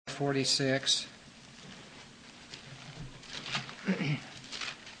46.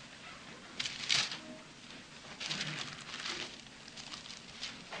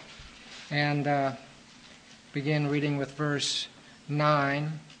 And begin reading with verse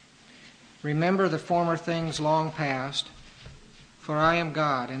 9. Remember the former things long past, for I am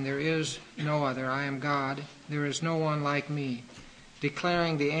God, and there is no other. I am God, there is no one like me,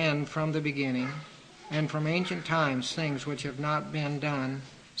 declaring the end from the beginning, and from ancient times things which have not been done,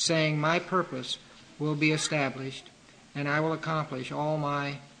 saying, my purpose will be established, and I will accomplish all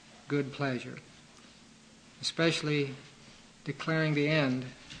my good pleasure. Especially declaring the end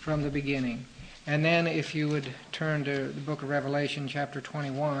from the beginning. And then if you would turn to the book of Revelation, chapter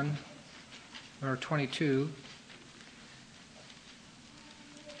 21, or 22.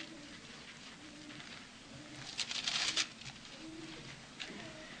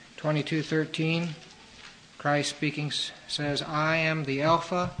 (22:13), Christ speaking says, I am the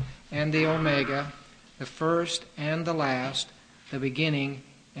Alpha and the Omega, the first and the last, the beginning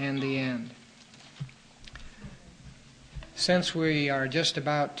and the end. Since we are just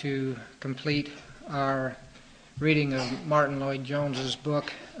about to complete our reading of Martin Lloyd-Jones's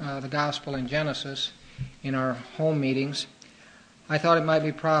book, The Gospel in Genesis, in our home meetings, I thought it might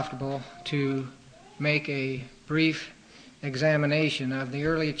be profitable to make a brief examination of the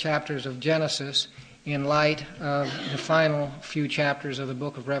early chapters of Genesis in light of the final few chapters of the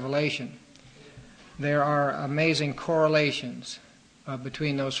book of Revelation. There are amazing correlations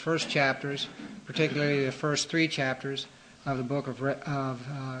between those first chapters, particularly the first 3 chapters of the book of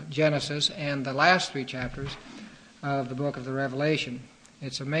Genesis and the last 3 chapters of the book of the Revelation.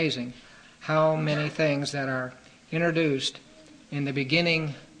 It's amazing how many things that are introduced in the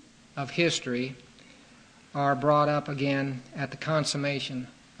beginning of history are brought up again at the consummation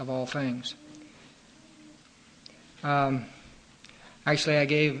of all things. Actually, I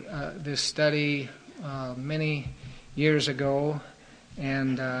gave this study many years ago,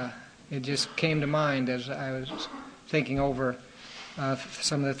 and it just came to mind as I was thinking over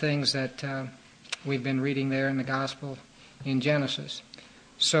some of the things that we've been reading there in the Gospel in Genesis.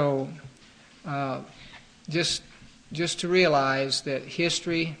 So, just to realize that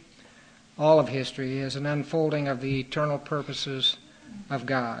history, all of history, is an unfolding of the eternal purposes of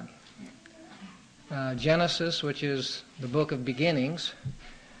God. Genesis, which is the book of beginnings,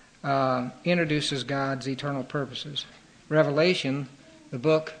 introduces God's eternal purposes. Revelation, the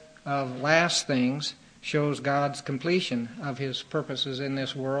book of last things, shows God's completion of His purposes in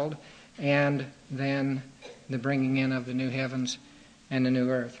this world, and then the bringing in of the new heavens and the new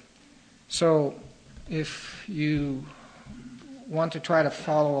earth. So, if you want to try to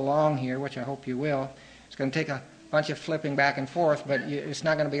follow along here, which I hope you will, it's going to take a bunch of flipping back and forth, but it's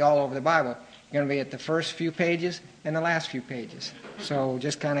not going to be all over the Bible. You're going to be at the first few pages and the last few pages. So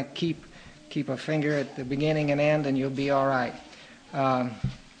just kind of keep a finger at the beginning and end, and you'll be all right.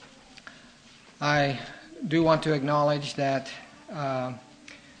 I do want to acknowledge that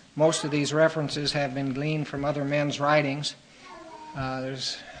most of these references have been gleaned from other men's writings.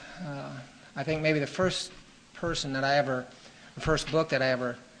 There's, I think, maybe the first book that I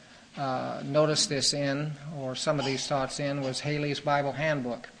ever noticed this in, or some of these thoughts in, was Haley's Bible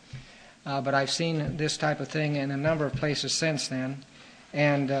Handbook. But I've seen this type of thing in a number of places since then,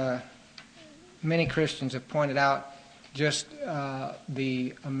 and many Christians have pointed out just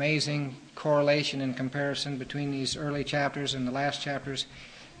the amazing correlation and comparison between these early chapters and the last chapters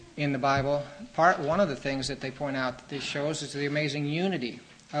in the Bible. One of the things that they point out that this shows is the amazing unity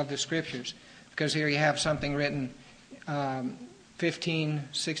of the Scriptures, because here you have something written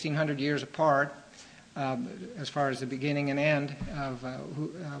 1,600 years apart, as far as the beginning and end of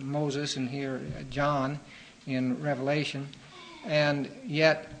Moses, and here John in Revelation, and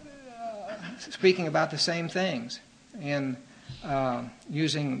yet speaking about the same things and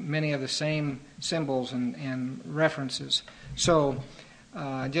using many of the same symbols and references. So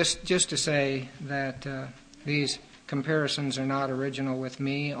just to say that these comparisons are not original with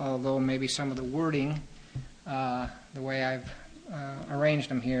me, although maybe some of the wording, the way I've arranged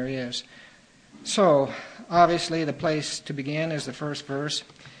them here, is. So, obviously, the place to begin is the first verse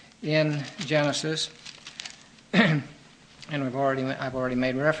in Genesis, and I've already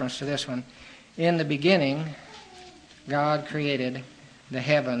made reference to this one. In the beginning, God created the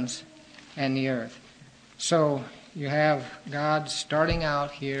heavens and the earth. So, you have God starting out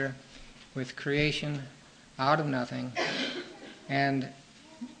here with creation out of nothing, and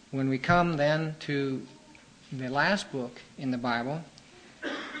when we come then to the last book in the Bible,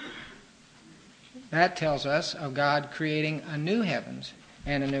 that tells us of God creating a new heavens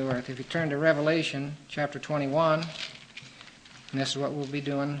and a new earth. If you turn to Revelation chapter 21, And this is what we'll be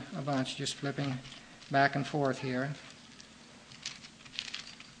doing a bunch, just flipping back and forth here.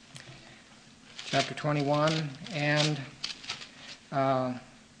 Chapter 21 and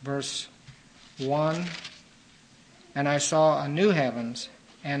verse 1. And I saw a new heavens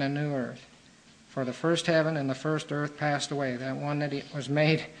and a new earth. For the first heaven and the first earth passed away. That one that was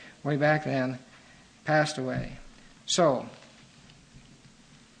made way back then passed away. So,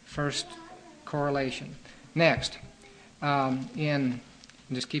 first correlation. Next,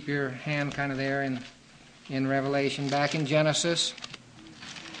 just keep your hand kind of there in Revelation. Back in Genesis,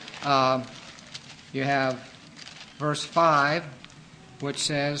 you have verse 5, which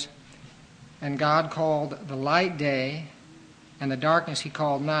says, And God called the light day, and the darkness he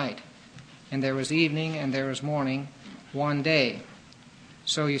called night. And there was evening and there was morning, one day.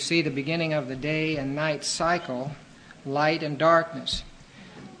 So you see the beginning of the day and night cycle, light and darkness.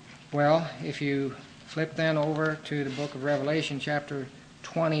 Well, if you flip then over to the book of Revelation, chapter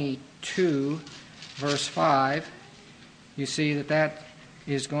 22, verse 5, you see that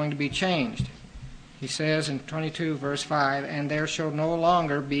is going to be changed. He says in 22, verse 5, And there shall no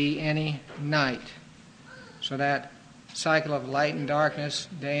longer be any night. So that cycle of light and darkness,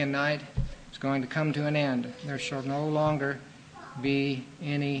 day and night, is going to come to an end. There shall no longer be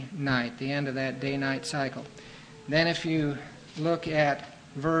any night, the end of that day-night cycle. Then if you look at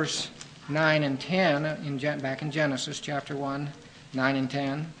verse 9 and 10, back in Genesis chapter 1, 9 and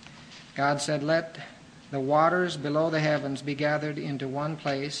 10, God said, Let the waters below the heavens be gathered into one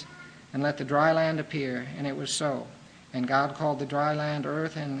place, and let the dry land appear. And it was so. And God called the dry land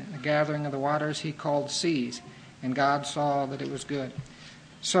earth, and the gathering of the waters he called seas. And God saw that it was good.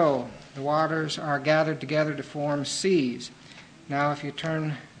 So, the waters are gathered together to form seas. Now, if you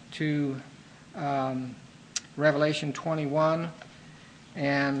turn to Revelation 21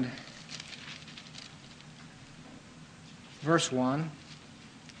 and verse 1.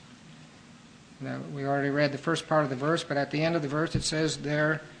 Now, we already read the first part of the verse, but at the end of the verse it says,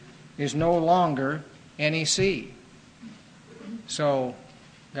 There is no longer any sea. So,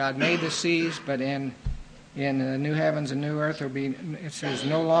 God made the seas, but in the new heavens and new earth, it says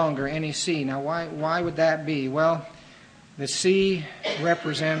no longer any sea. Now, why would that be? Well, the sea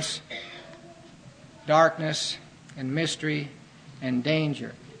represents darkness and mystery and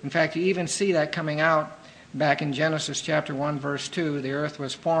danger. In fact, you even see that coming out back in Genesis chapter 1, verse 2. The earth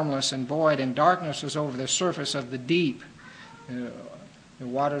was formless and void, and darkness was over the surface of the deep. The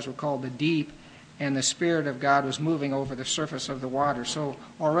waters were called the deep, and the Spirit of God was moving over the surface of the water. So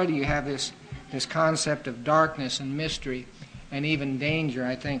already you have this concept of darkness and mystery and even danger.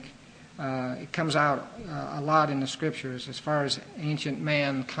 I think it comes out a lot in the Scriptures as far as ancient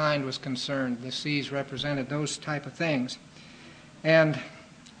mankind was concerned. The seas represented those type of things. And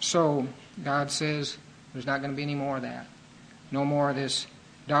so God says there's not going to be any more of that. No more of this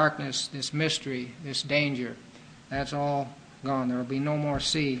darkness, this mystery, this danger. That's all gone. There will be no more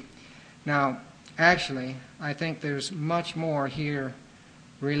sea. Now, actually, I think there's much more here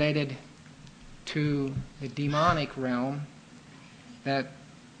related to the demonic realm that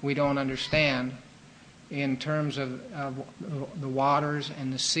we don't understand in terms of the waters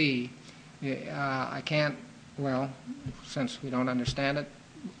and the sea. I can't, since we don't understand it,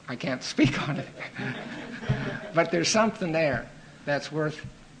 I can't speak on it. But there's something there that's worth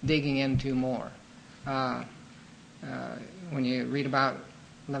digging into more. When you read about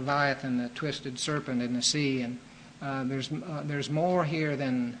Leviathan, the twisted serpent in the sea, and there's more here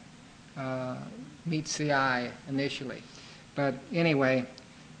than meets the eye initially. But anyway,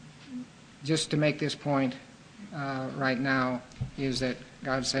 just to make this point right now is that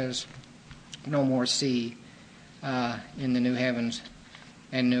God says no more sea in the new heavens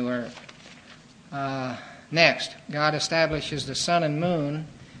and new earth. Next, God establishes the sun and moon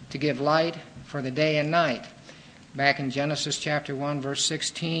to give light for the day and night. Back in Genesis chapter 1, verse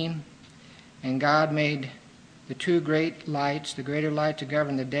 16, And God made the two great lights, the greater light to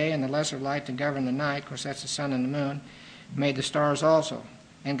govern the day and the lesser light to govern the night. Of course, that's the sun and the moon. Made the stars also.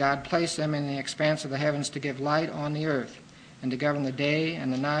 And God placed them in the expanse of the heavens to give light on the earth, and to govern the day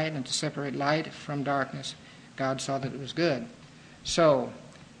and the night, and to separate light from darkness. God saw that it was good. So,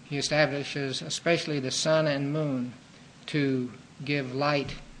 he establishes especially the sun and moon to give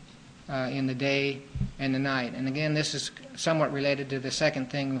light in the day and the night. And again, this is somewhat related to the second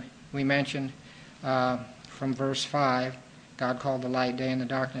thing we mentioned from verse 5. God called the light day and the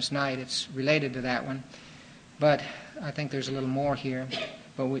darkness night. It's related to that one. But I think there's a little more here.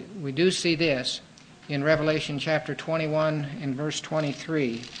 But we do see this in Revelation chapter 21 in verse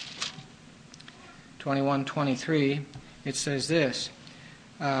 23. 21:23, it says this,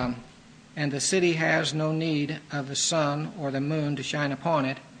 And the city has no need of the sun or the moon to shine upon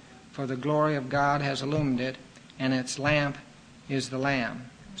it, for the glory of God has illumined it, and its lamp is the Lamb.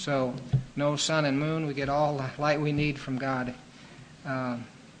 So no sun and moon. We get all the light we need from God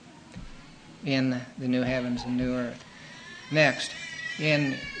in the new heavens and new earth. Next,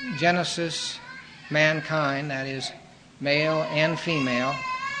 in Genesis, mankind, that is male and female,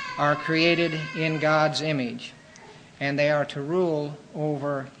 are created in God's image, and they are to rule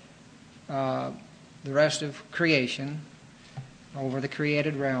over the rest of creation, over the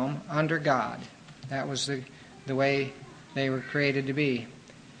created realm, under God. That was the way they were created to be.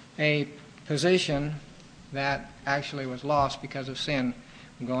 A position that actually was lost because of sin.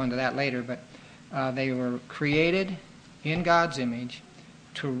 We'll go into that later, but they were created in God's image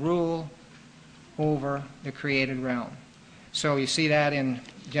to rule over the created realm. So you see that in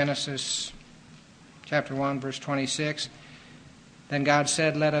Genesis chapter 1, verse 26. Then God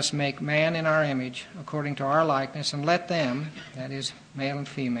said, "Let us make man in our image, according to our likeness, and let them," that is, male and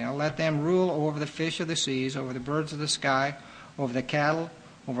female, "let them rule over the fish of the seas, over the birds of the sky, over the cattle,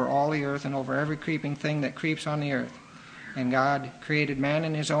 over all the earth, and over every creeping thing that creeps on the earth." And God created man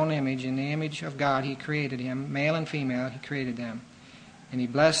in his own image. In the image of God he created him. Male and female he created them. And he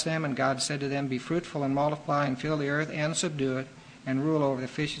blessed them, and God said to them, "Be fruitful and multiply and fill the earth and subdue it, and rule over the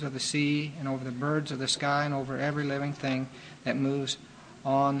fishes of the sea and over the birds of the sky and over every living thing that moves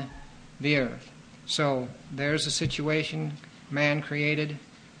on the earth." So there's a situation, man created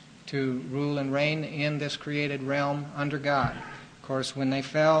to rule and reign in this created realm under God. Of course, when they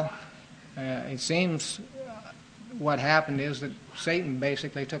fell, it seems what happened is that Satan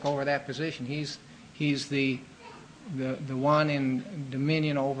basically took over that position. He's the one in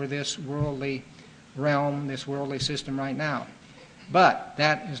dominion over this worldly realm, this worldly system right now. But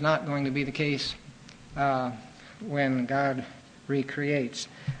that is not going to be the case when God recreates.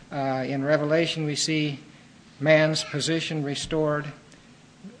 In Revelation we see man's position restored,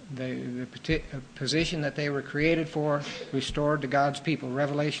 the position that they were created for restored to God's people.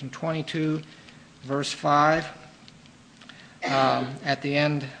 Revelation 22, verse 5. At the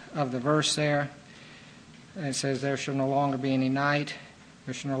end of the verse there, it says, "There shall no longer be any night.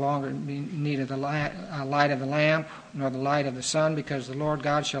 There shall no longer be need of the light of the lamp, nor the light of the sun, because the Lord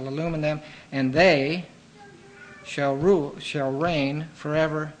God shall illumine them, and they shall reign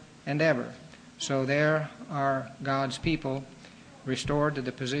forever and ever." So there are God's people restored to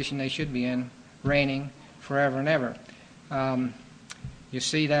the position they should be in, reigning forever and ever. You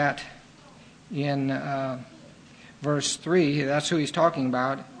see that in verse 3. That's who he's talking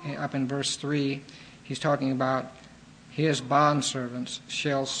about. Up in verse 3, he's talking about his bondservants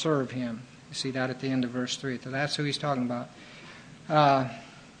shall serve him. You see that at the end of verse 3. So that's who he's talking about.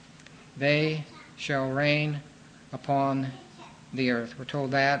 They shall reign upon the earth. We're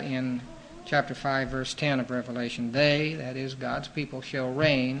told that in chapter 5, verse 10 of Revelation. They, that is God's people, shall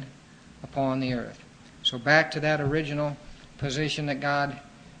reign upon the earth. So back to that original position that God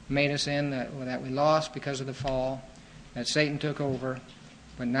made us in, that we lost because of the fall, that Satan took over,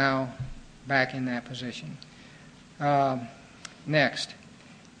 but now back in that position. Next,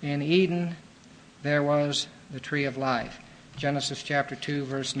 in Eden there was the tree of life. Genesis chapter 2,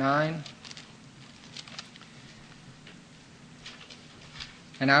 verse 9.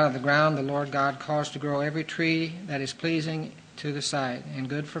 "And out of the ground the Lord God caused to grow every tree that is pleasing to the sight and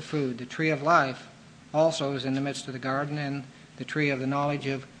good for food. The tree of life also is in the midst of the garden, and the tree of the knowledge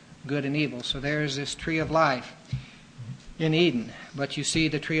of good and evil." So there is this tree of life in Eden. But you see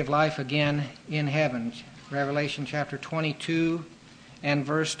the tree of life again in heaven. Revelation chapter 22 and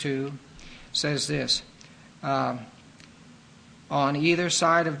verse 2 says this, "On either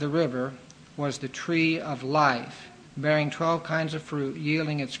side of the river was the tree of life, bearing 12 kinds of fruit,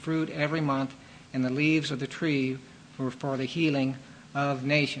 yielding its fruit every month, and the leaves of the tree were for the healing of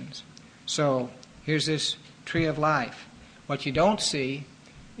nations." So here's this tree of life. What you don't see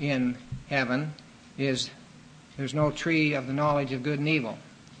in heaven is there's no tree of the knowledge of good and evil,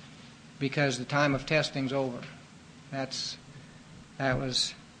 because the time of testing's over. That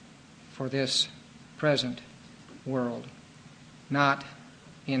was for this present world, not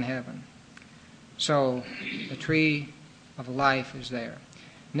in heaven. So the tree of life is there.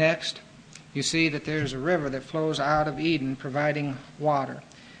 Next, you see that there's a river that flows out of Eden providing water.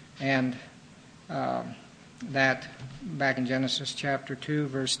 And that back in Genesis chapter 2,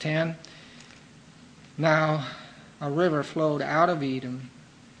 verse 10. "Now a river flowed out of Eden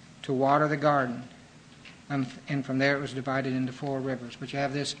to water the garden, and from there it was divided into 4 rivers." But you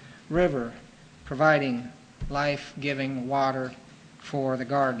have this river providing life-giving water for the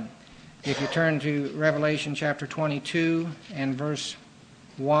garden. If you turn to Revelation chapter 22 and verse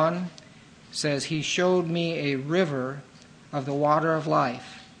 1, says, He showed me a river of the water of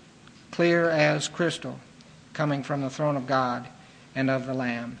life, clear as crystal, coming from the throne of God and of the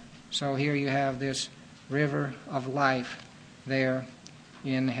Lamb. So here you have this river of life there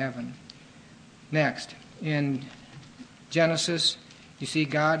in heaven. Next, in Genesis, you see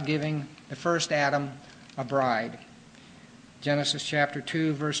God giving the first Adam a bride. Genesis chapter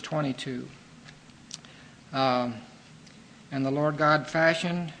 2, verse 22. And the Lord God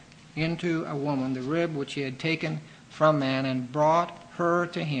fashioned into a woman the rib which he had taken from man, and brought her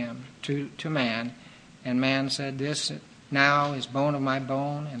to him, to man. And man said, This now is bone of my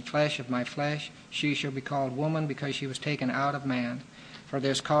bone and flesh of my flesh. She shall be called woman, because she was taken out of man. For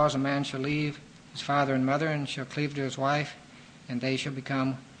this cause a man shall leave his father and mother, and shall cleave to his wife, and they shall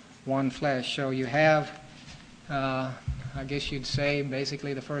become one flesh. So you have, I guess you'd say,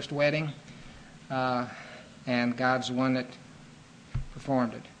 basically the first wedding, and God's the one that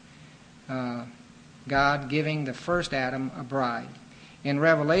performed it. God giving the first Adam a bride. In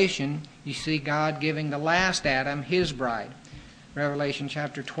Revelation, you see God giving the last Adam his bride. Revelation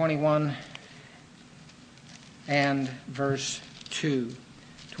chapter 21 and verse 2.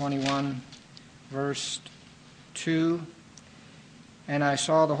 21 verse 2. And I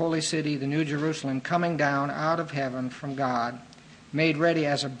saw the holy city, the new Jerusalem, coming down out of heaven from God, made ready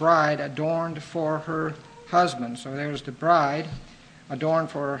as a bride adorned for her husband. So there's the bride adorned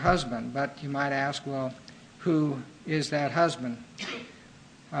for her husband. But you might ask, well, who is that husband?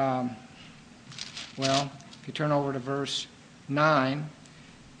 Well, if you turn over to verse 9,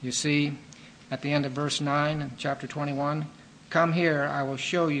 you see at the end of verse 9 in chapter 21, Come here, I will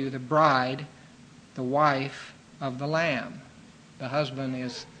show you the bride, the wife of the Lamb. The husband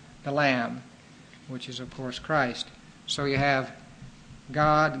is the Lamb, which is, of course, Christ. So you have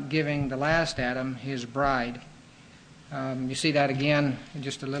God giving the last Adam his bride. You see that again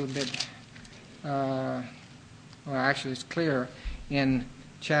just a little bit, well, actually it's clear in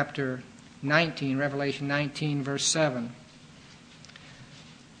chapter 19, Revelation 19, verse 7.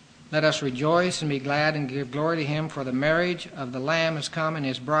 Let us rejoice and be glad and give glory to him, for the marriage of the Lamb is come, and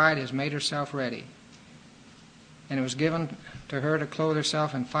his bride has made herself ready. And it was given to her to clothe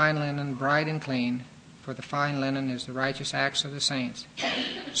herself in fine linen, bright and clean, for the fine linen is the righteous acts of the saints.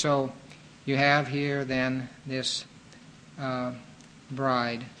 So you have here then this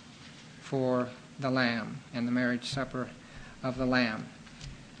bride for the Lamb and the marriage supper of the Lamb.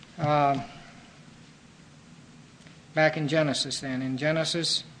 Back in Genesis then. In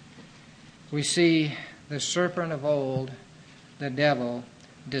Genesis, we see the serpent of old, the devil,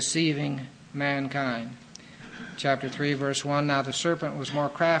 deceiving mankind. Chapter 3, verse 1, Now the serpent was more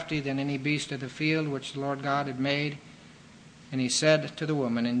crafty than any beast of the field which the Lord God had made. And he said to the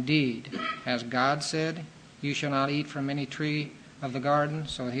woman, Indeed, as God said, You shall not eat from any tree of the garden.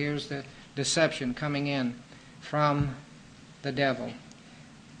 So here's the deception coming in from the devil.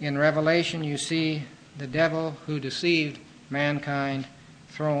 In Revelation, you see the devil who deceived mankind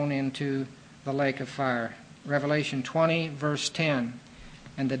thrown into the lake of fire. Revelation 20, verse 10.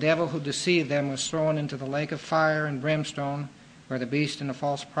 And the devil who deceived them was thrown into the lake of fire and brimstone, where the beast and the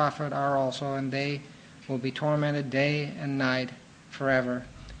false prophet are also, and they will be tormented day and night forever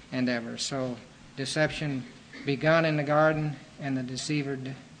and ever. So deception begun in the garden, and the deceiver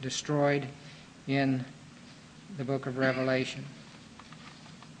destroyed in the book of Revelation.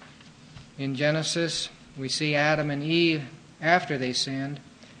 In Genesis, we see Adam and Eve, after they sinned,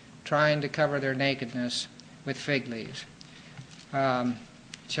 trying to cover their nakedness with fig leaves.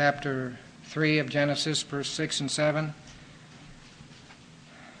 Chapter 3 of Genesis, verse 6 and 7.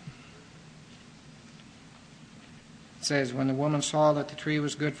 It says, When the woman saw that the tree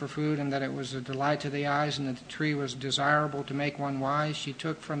was good for food, and that it was a delight to the eyes, and that the tree was desirable to make one wise, she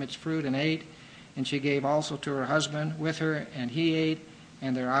took from its fruit and ate, and she gave also to her husband with her, and he ate,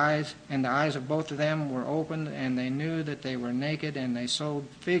 and the eyes of both of them were opened, and they knew that they were naked, and they sewed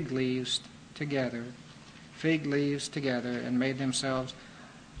fig leaves together, and made themselves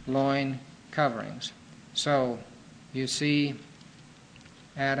loin coverings. So you see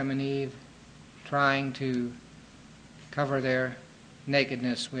Adam and Eve trying to cover their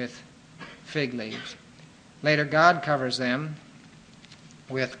nakedness with fig leaves. Later, God covers them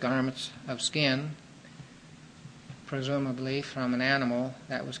with garments of skin, presumably from an animal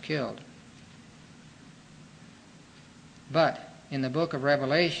that was killed. But in the book of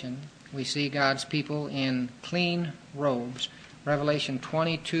Revelation, we see God's people in clean robes. Revelation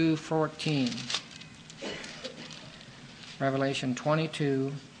 22:14. Revelation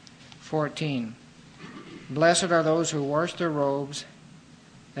 22:14. Blessed are those who wash their robes,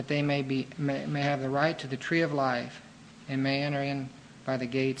 that they may have the right to the tree of life, and may enter in by the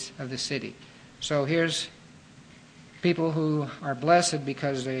gates of the city. So here's people who are blessed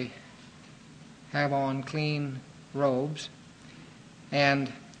because they have on clean robes, and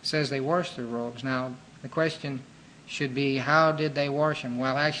it says they wash their robes. Now, the question should be, how did they wash them?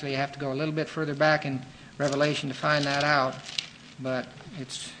 Well, actually, you have to go a little bit further back in Revelation to find that out, but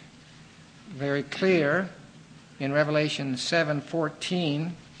it's very clear in Revelation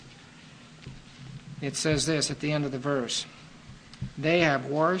 7:14. It says this at the end of the verse: "They have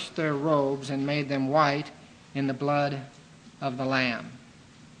washed their robes and made them white in the blood of the Lamb."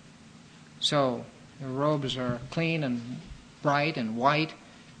 So, their robes are clean and bright and white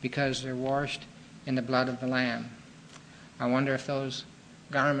because they're washed in the blood of the Lamb. I wonder if those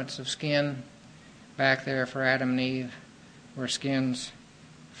garments of skin back there for Adam and Eve were skins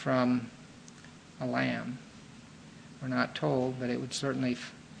from a lamb. We're not told, but it would certainly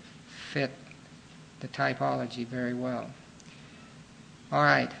fit the typology very well. All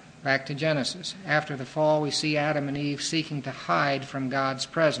right, back to Genesis. After the fall, we see Adam and Eve seeking to hide from God's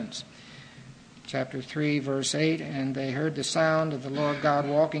presence. Chapter 3, verse 8, "And they heard the sound of the Lord God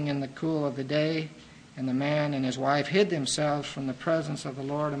walking in the cool of the day, and the man and his wife hid themselves from the presence of the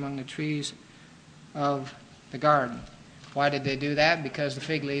Lord among the trees of the garden." Why did they do that? Because the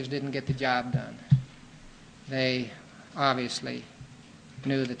fig leaves didn't get the job done. They obviously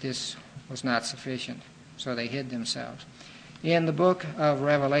knew that this was not sufficient, so they hid themselves. In the book of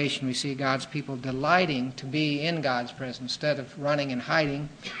Revelation, we see God's people delighting to be in God's presence. Instead of running and hiding,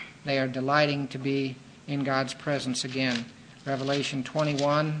 they are delighting to be in God's presence again. Revelation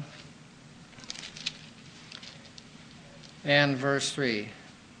 21 and verse 3.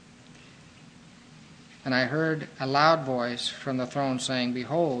 "And I heard a loud voice from the throne saying,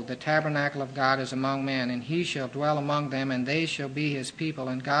 Behold, the tabernacle of God is among men, and he shall dwell among them, and they shall be his people,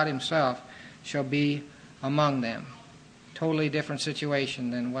 and God himself shall be among them." Totally different situation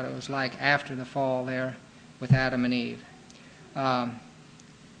than what it was like after the fall there with Adam and Eve.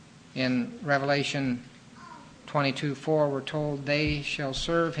 In Revelation 22:4, we're told, "They shall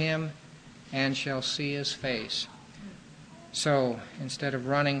serve him and shall see his face." So instead of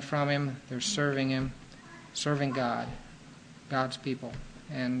running from him, they're serving him, serving God, God's people,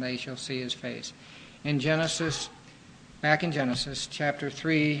 and they shall see his face. In Genesis, back in Genesis chapter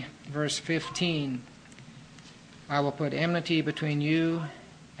 3, verse 15, "I will put enmity between you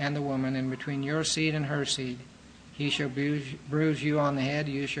and the woman, and between your seed and her seed. He shall bruise you on the head,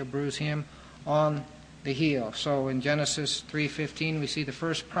 you shall bruise him on the heel." So in Genesis 3:15, we see the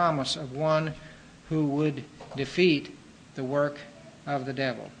first promise of one who would defeat the work of the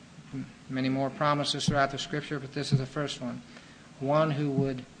devil. Many more promises throughout the Scripture, but this is the first one. One who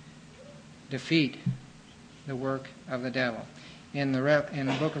would defeat the work of the devil. In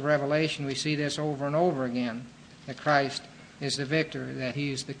the book of Revelation, we see this over and over again, that Christ is the victor, that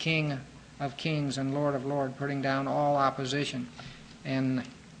he is the King of kings and Lord of lords, putting down all opposition. In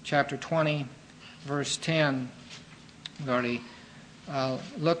chapter 20, verse 10, we've already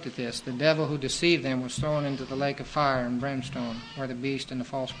looked at this. "The devil who deceived them was thrown into the lake of fire and brimstone, where the beast and the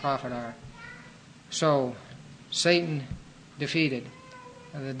false prophet are." So, Satan defeated.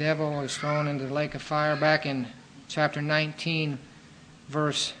 The devil is thrown into the lake of fire. Back in chapter 19,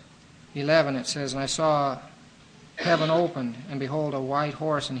 verse 11, it says, "And I saw heaven opened, and behold, a white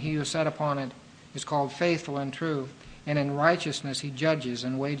horse, and he who sat upon it is called Faithful and True, and in righteousness he judges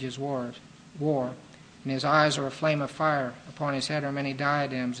and wages war. And his eyes are a flame of fire. Upon his head are many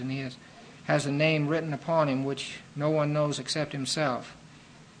diadems, and he has a name written upon him which no one knows except himself."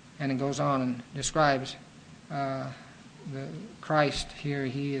 And it goes on and describes the Christ here.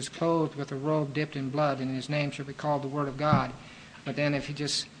 He is clothed with a robe dipped in blood, and his name shall be called the Word of God. But then if you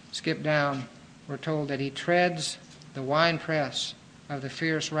just skip down, we're told that he treads the winepress of the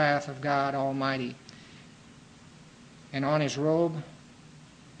fierce wrath of God Almighty. And on his robe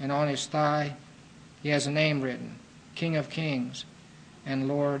and on his thigh he has a name written, King of Kings and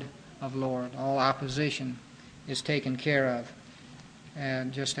Lord of Lords. All opposition is taken care of,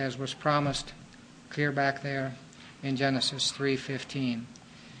 and just as was promised clear back there in Genesis 3:15.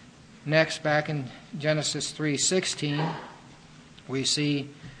 Next, back in Genesis 3:16, we see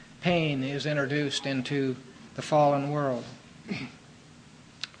pain is introduced into the fallen world.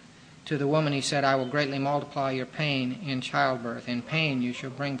 "To the woman he said, I will greatly multiply your pain in childbirth. In pain you shall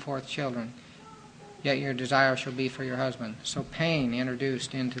bring forth children, yet your desire shall be for your husband." So pain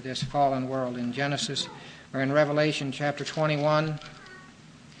introduced into this fallen world. In Genesis, or in Revelation chapter 21,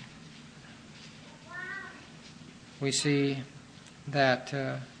 we see that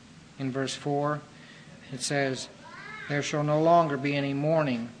in verse 4, it says, "There shall no longer be any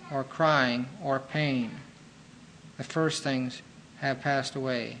mourning or crying or pain. The first things have passed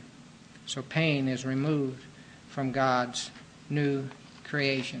away. So pain is removed from God's new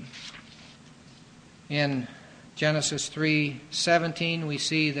creation. In Genesis 3:17, we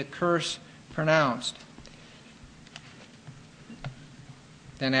see the curse pronounced.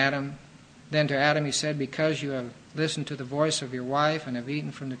 Then to Adam he said, because you have listened to the voice of your wife and have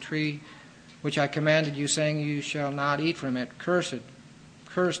eaten from the tree which I commanded you, saying, you shall not eat from it,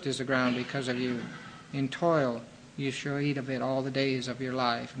 cursed is the ground because of you. In toil you shall eat of it all the days of your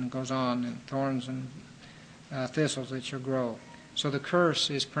life. And it goes on, and thorns and thistles it shall grow. So the curse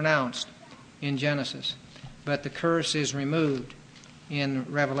is pronounced in Genesis, but the curse is removed in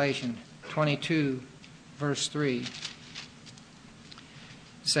Revelation 22, verse 3. It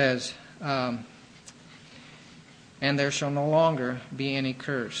says, and there shall no longer be any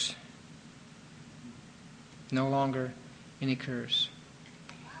curse. No longer any curse.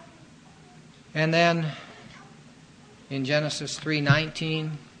 And then in Genesis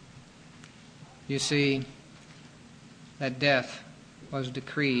 3:19, you see that death was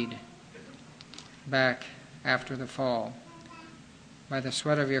decreed back after the fall. By the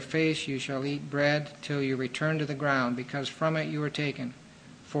sweat of your face you shall eat bread till you return to the ground, because from it you were taken.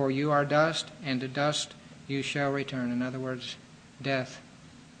 For you are dust, and to dust you shall return. In other words, death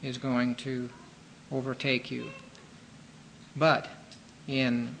is going to overtake you. But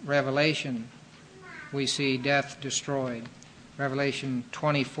in Revelation, we see death destroyed. Revelation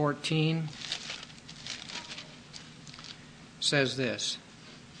 20:14 says this,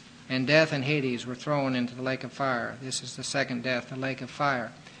 and death and Hades were thrown into the lake of fire. This is the second death, the lake of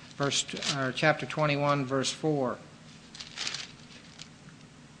fire. Chapter 21, verse 4.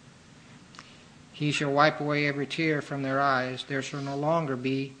 He shall wipe away every tear from their eyes. There shall no longer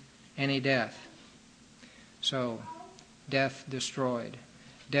be any death. So, death destroyed.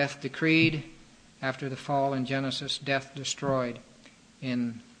 Death decreed after the fall in Genesis. Death destroyed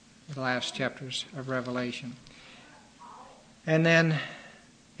in the last chapters of Revelation. And then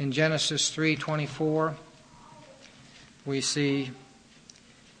in Genesis 3:24, we see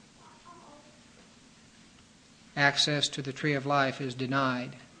access to the tree of life is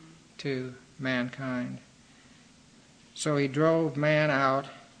denied to mankind. So he drove man out,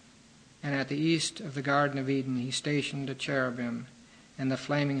 and at the east of the Garden of Eden he stationed a cherubim and the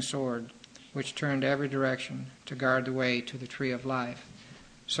flaming sword, which turned every direction to guard the way to the tree of life.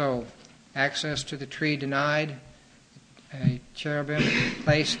 So, access to the tree denied, a cherubim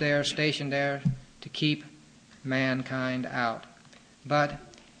placed there, stationed there to keep mankind out. But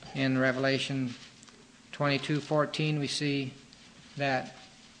in Revelation 22:14 we see that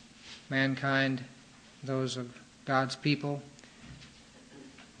mankind, those of God's people,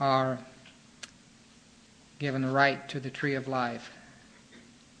 are given the right to the tree of life.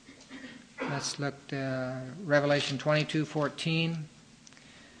 Let's look at Revelation 22:14.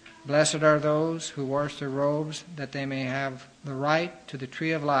 Blessed are those who wash their robes, that they may have the right to the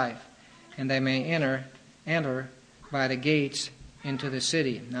tree of life, and they may enter by the gates into the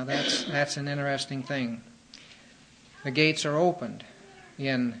city. Now that's an interesting thing. The gates are opened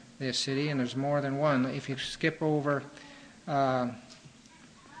in this city, and there's more than one. If you skip over,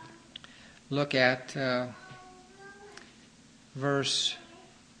 look at verse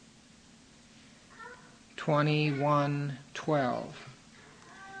 21:12.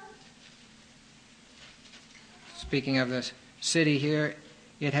 Speaking of this city here,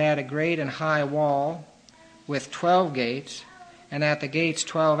 it had a great and high wall with 12 gates, and at the gates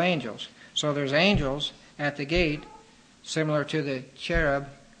 12 angels. So there's angels at the gate, similar to the cherub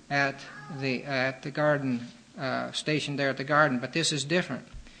at the garden, stationed there at the garden. But this is different.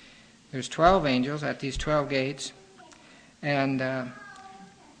 There's 12 angels at these 12 gates, and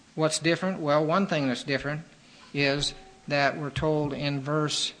what's different? Well, one thing that's different is that we're told in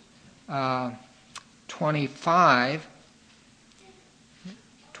verse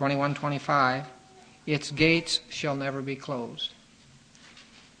 21:25, its gates shall never be closed.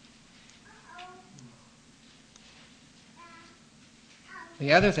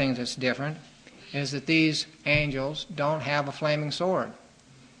 The other thing that's different is that these angels don't have a flaming sword.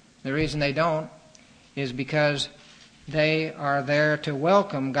 The reason they don't is because they are there to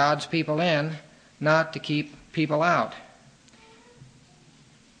welcome God's people in, not to keep people out.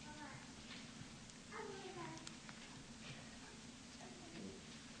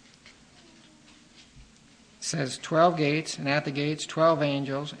 It says 12 gates, and at the gates 12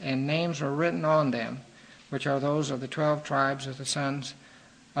 angels, and names are written on them, which are those of the 12 tribes of the sons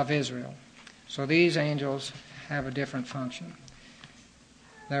of Israel. So these angels have a different function.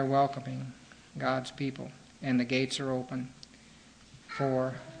 They're welcoming God's people, and the gates are open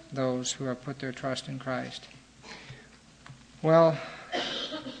for those who have put their trust in Christ. Well,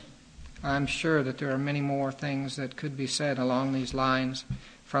 I'm sure that there are many more things that could be said along these lines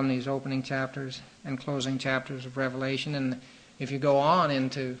from these opening chapters and closing chapters of Revelation. And if you go on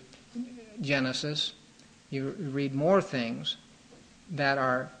into Genesis, you read more things that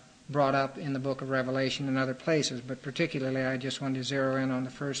are brought up in the book of Revelation and other places. But particularly, I just wanted to zero in on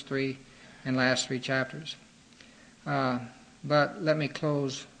the first three and last three chapters. But let me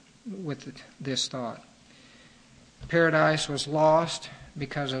close with this thought. Paradise was lost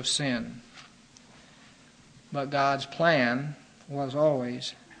because of sin. But God's plan was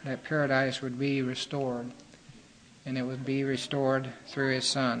always that paradise would be restored, and it would be restored through His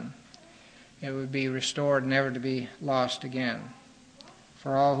Son. It would be restored never to be lost again.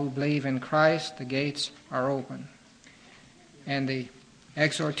 For all who believe in Christ, the gates are open. And the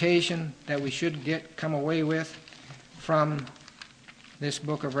exhortation that we should come away with from this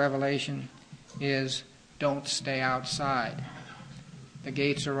book of Revelation is, don't stay outside. The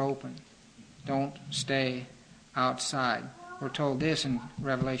gates are open. Don't stay outside. We're told this in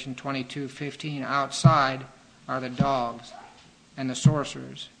Revelation 22:15. Outside are the dogs and the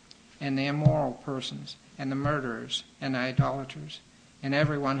sorcerers and the immoral persons and the murderers and the idolaters and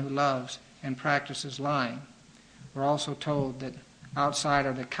everyone who loves and practices lying. We're also told that outside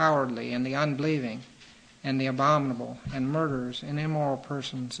are the cowardly and the unbelieving and the abominable and murderers and immoral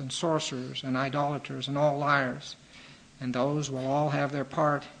persons and sorcerers and idolaters and all liars. And those will all have their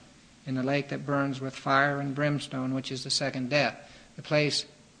part in the lake that burns with fire and brimstone, which is the second death, the place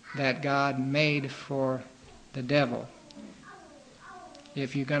that God made for the devil.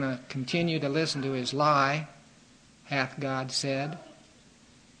 If you're going to continue to listen to his lie, hath God said,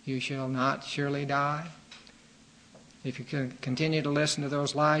 you shall not surely die. If you can continue to listen to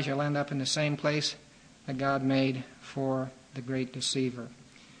those lies, you'll end up in the same place that God made for the great deceiver.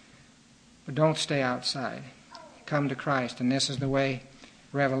 But don't stay outside. Come to Christ. And this is the way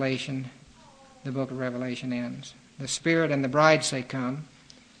Revelation, the book of Revelation ends. The Spirit and the bride say, come.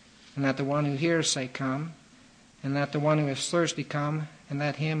 And let the one who hears say, come. And let the one who is thirsty come. And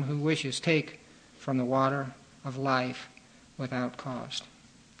let him who wishes take from the water of life without cost.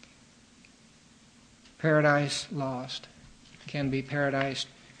 Paradise lost can be paradise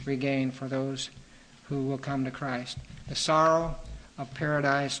regained for those who will come to Christ. The sorrow of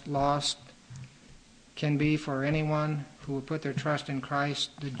paradise lost can be for anyone who will put their trust in Christ,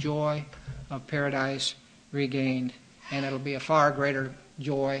 the joy of paradise regained. And it'll be a far greater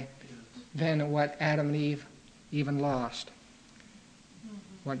joy than what Adam and Eve even lost,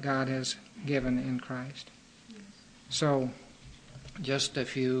 what God has given in Christ. So, just a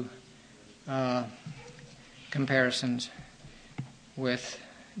few comparisons with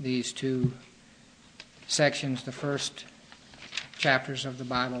these two sections, the first chapters of the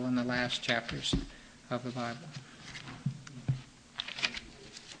Bible and the last chapters of the Bible.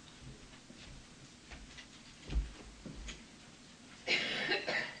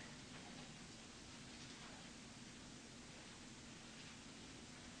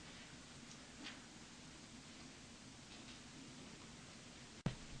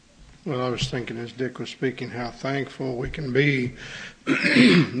 Well, I was thinking as Dick was speaking how thankful we can be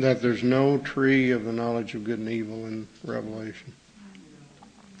that there's no tree of the knowledge of good and evil in Revelation.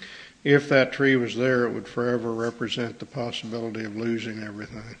 If that tree was there, it would forever represent the possibility of losing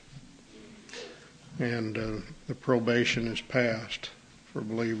everything. And the probation is passed for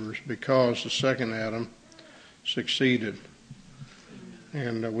believers because the second Adam succeeded.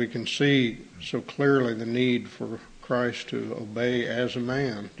 And we can see so clearly the need for Christ to obey as a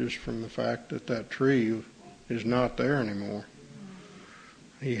man, just from the fact that that tree is not there anymore.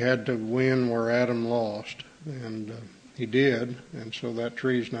 He had to win where Adam lost, and he did, and so that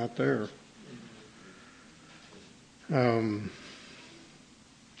tree is not there. How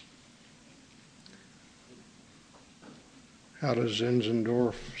does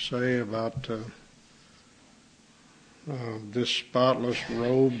Zinzendorf say about this spotless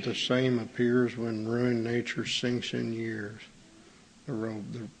robe? The same appears when ruined nature sinks in years. The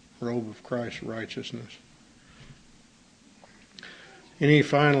robe of Christ's righteousness. Any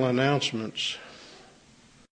final announcements?